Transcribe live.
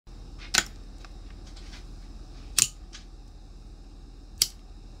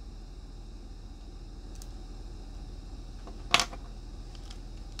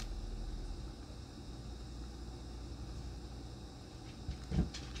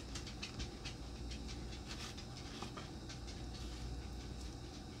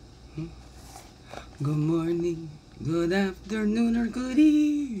Good morning, good afternoon, or good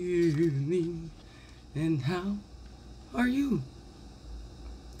evening. And how are you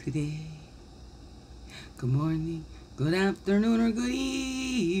today? Good morning, good afternoon, or good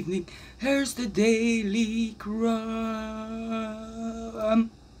evening. Here's the daily CRUMB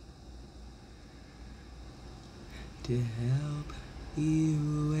to help you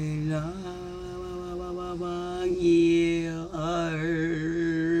along your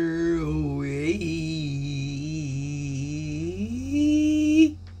way.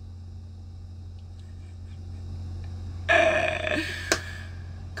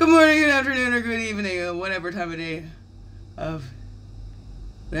 Good morning, good afternoon, or good evening, or whatever time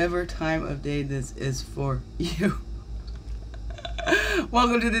of day this is for you.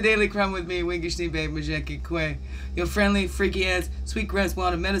 Welcome to the Daily CRUMB with me, Wingishney Babe Majeki Kwe, your friendly, freaky ass, sweet grass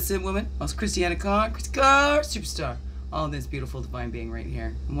wild medicine woman, most Christiana Car, superstar, all this beautiful divine being right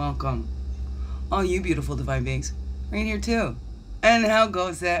here. Welcome. All you beautiful divine beings, right here too. And how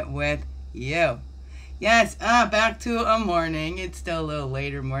goes that with you? Yes, back to a morning. It's still a little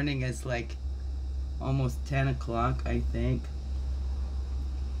later morning. It's like almost 10 o'clock, I think.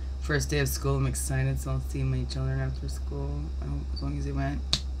 First day of school. I'm excited, so I'll see my children after school. I hope as long as they went.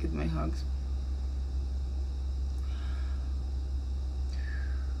 Give my hugs.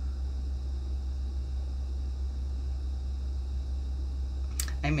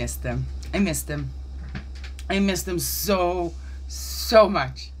 I miss them. I miss them. I miss them so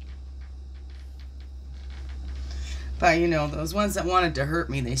much. But, you know, those ones that wanted to hurt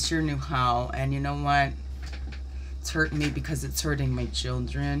me, they sure knew how. And you know what? It's hurting me because it's hurting my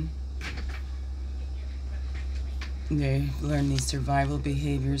children. They learned these survival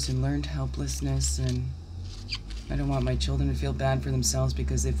behaviors and learned helplessness. And I don't want my children to feel bad for themselves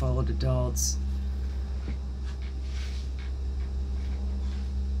because they followed adults.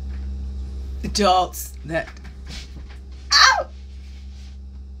 Adults that... Ow!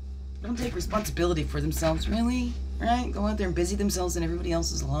 Don't take responsibility for themselves, really? Right? Go out there and busy themselves in everybody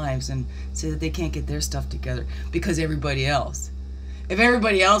else's lives and say that they can't get their stuff together because everybody else. If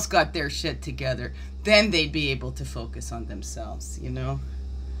everybody else got their shit together, then they'd be able to focus on themselves, you know?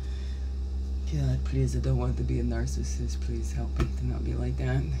 God, please, I don't want to be a narcissist. Please help me to not be like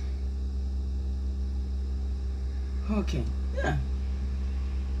that. Okay, yeah.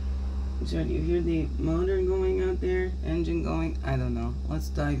 So do you hear the motor going out there? Engine going? I don't know. Let's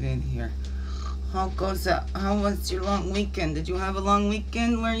dive in here. How goes that? How was your long weekend? Did you have a long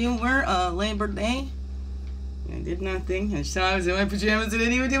weekend where you were? Labor Day? I did nothing. I was in my pajamas and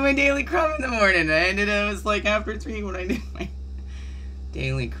didn't even do my daily CRUMB in the morning. It was like after 3 when I did my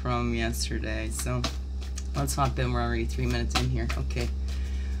daily CRUMB yesterday. So let's hop in. We're already 3 minutes in here. Okay.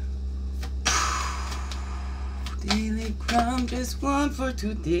 Daily CRUMB, just one for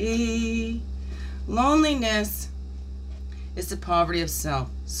today. Loneliness is the poverty of self.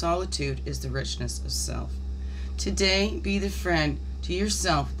 Solitude is the richness of self. Today, be the friend to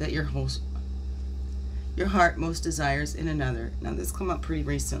yourself that your heart most desires in another. Now, this come up pretty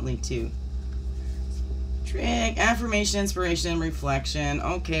recently, too. Trick, affirmation, inspiration, reflection.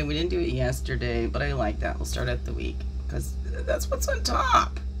 Okay, we didn't do it yesterday, but I like that. We'll start at the week, because that's what's on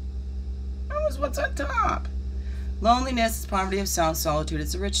top. That was what's on top. Loneliness is poverty of self. Solitude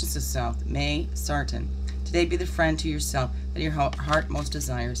is the richness of self. May Sarton. Today, be the friend to yourself that your heart most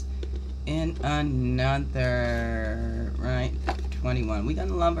desires in another. Right? 21. We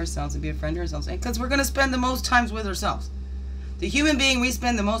gotta love ourselves and be a friend to ourselves. Because we're gonna spend the most times with ourselves. The human being we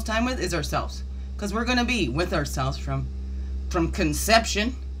spend the most time with is ourselves. Because we're gonna be with ourselves from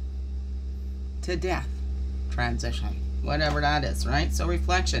conception to death. Transition. Whatever that is, right? So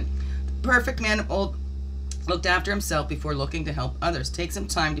reflection. The perfect man of old looked after himself before looking to help others. Take some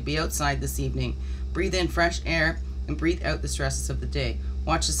time to be outside this evening. Breathe in fresh air and breathe out the stresses of the day.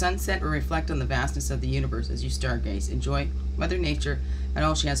 Watch the sunset or reflect on the vastness of the universe as you stargaze. Enjoy Mother Nature and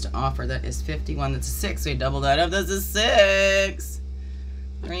all she has to offer. That is 51. That's a 6. So you double that up. That's a 6.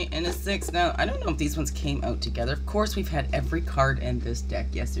 3 and a 6. Now, I don't know if these ones came out together. Of course, we've had every card in this deck.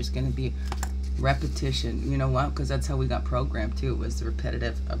 Yes, there's going to be repetition. You know what? Because that's how we got programmed, too. It was the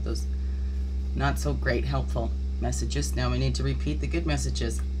repetitive of those not so great helpful messages. Now we need to repeat the good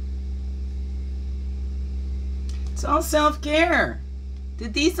messages. It's all self-care.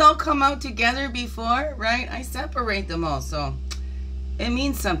 Did these all come out together before? Right? I separate them all, so it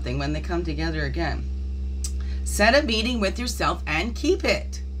means something when they come together again. Set a meeting with yourself and keep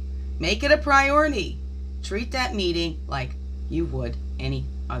it. Make it a priority. Treat that meeting like you would any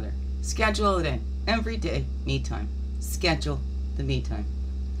other. Schedule it in. Every day, me time. Schedule the me time.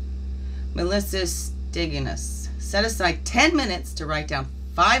 Melissa Stigginus. Set aside 10 minutes to write down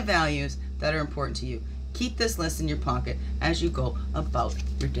 5 values that are important to you. Keep this list in your pocket as you go about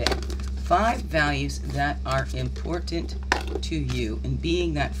your day. 5 values that are important to you and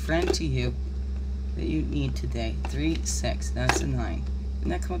being that friend to you that you need today. 3, 6, that's a 9. Didn't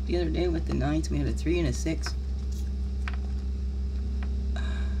that come up the other day with the 9s? We had a 3 and a 6.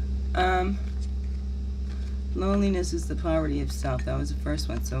 Loneliness is the poverty of self. That was the first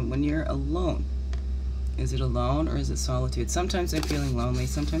one. So when you're alone, is it alone or is it solitude? Sometimes I'm feeling lonely.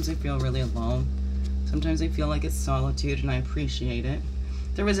 Sometimes I feel really alone. Sometimes I feel like it's solitude, and I appreciate it.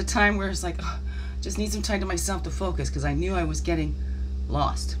 There was a time where it's like, oh, just need some time to myself to focus, because I knew I was getting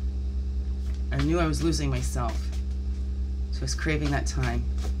lost. I knew I was losing myself. So I was craving that time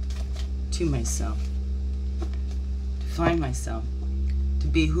to myself, to find myself, to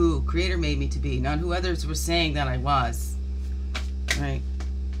be who Creator made me to be, not who others were saying that I was. Right?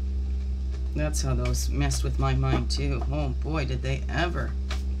 That's how those messed with my mind too. Oh boy, did they ever.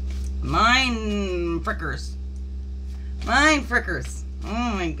 Mind frickers. Mind frickers.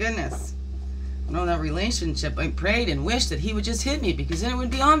 Oh my goodness. You know, that relationship, I prayed and wished that he would just hit me, because then it would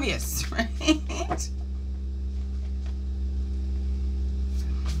be obvious, right? It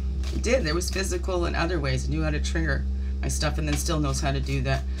did. There was physical and other ways. I knew how to trigger my stuff, and then still knows how to do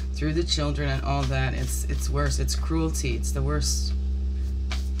that through the children and all that. It's worse. It's cruelty. It's the worst.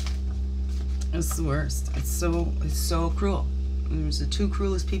 It's the worst. It's so cruel. It was the 2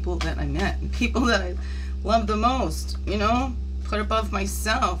 cruelest people that I met, and people that I love the most, you know, put above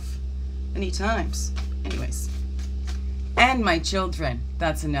myself many times. Anyways, and my children,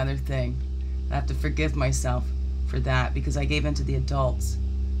 that's another thing. I have to forgive myself for that, because I gave in to the adults,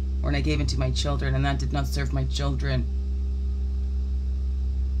 or I gave in to my children, and that did not serve my children.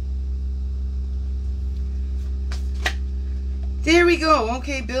 There we go.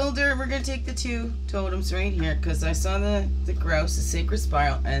 Okay, builder, we're going to take the 2 totems right here, because I saw the grouse, the sacred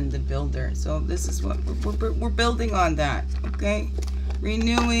spiral, and the builder. So this is what we're building on that, okay?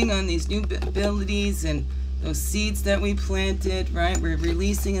 Renewing on these new abilities and those seeds that we planted, right? We're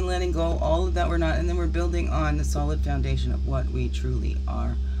releasing and letting go, all of that we're not, and then we're building on the solid foundation of what we truly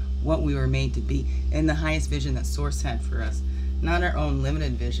are, what we were made to be, and the highest vision that Source had for us, not our own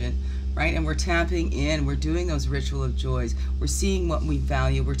limited vision. Right? And we're tapping in, we're doing those ritual of joys, we're seeing what we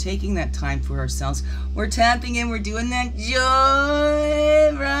value, we're taking that time for ourselves, we're tapping in, we're doing that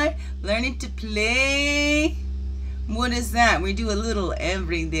joy, right? Learning to play. What is that? We do a little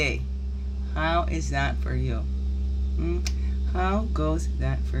every day. How is that for you? How goes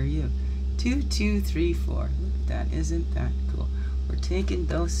that for you? 2, 2, 3, 4. Look at that. Isn't that cool? We're taking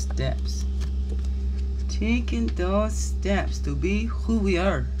those steps. Taking those steps to be who we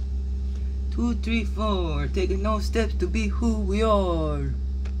are. 2, 3, 4. Taking those steps to be who we are.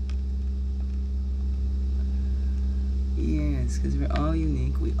 Yes, because we're all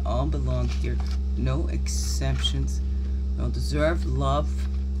unique. We all belong here. No exceptions. We all deserve love.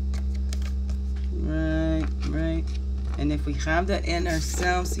 Right, right. And if we have that in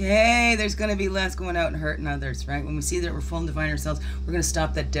ourselves, hey, there's going to be less going out and hurting others, right? When we see that we're full and divine ourselves, we're going to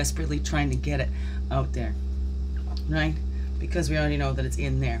stop that desperately trying to get it out there, right? Because we already know that it's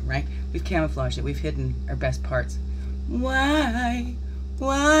in there, right? We've camouflaged it. We've hidden our best parts. Why,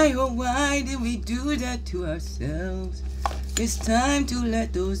 oh why did we do that to ourselves? It's time to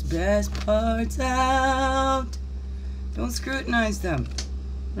let those best parts out. Don't scrutinize them,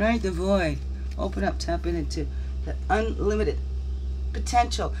 right? The void. Open up, tap into that unlimited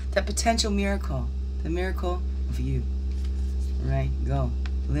potential, that potential miracle, the miracle of you, right? Go,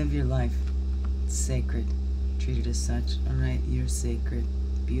 live your life. It's sacred. Treat it as such. All right, you're sacred,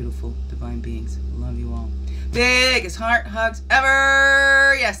 beautiful, divine beings. Love you all. Biggest heart hugs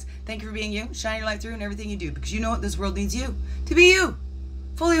ever. Yes. Thank you for being you. Shine your light through in everything you do, because you know what? This world needs you to be you,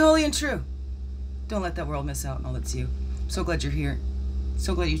 fully, holy, and true. Don't let that world miss out on all that's you. I'm so glad you're here.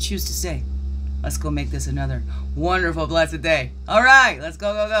 So glad you choose to stay. Let's go make this another wonderful, blessed day. All right, let's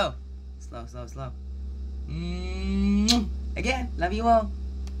go, go, go. Slow, slow, slow. Again, love you all.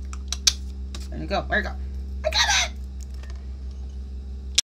 There you go. Where you go? I got it.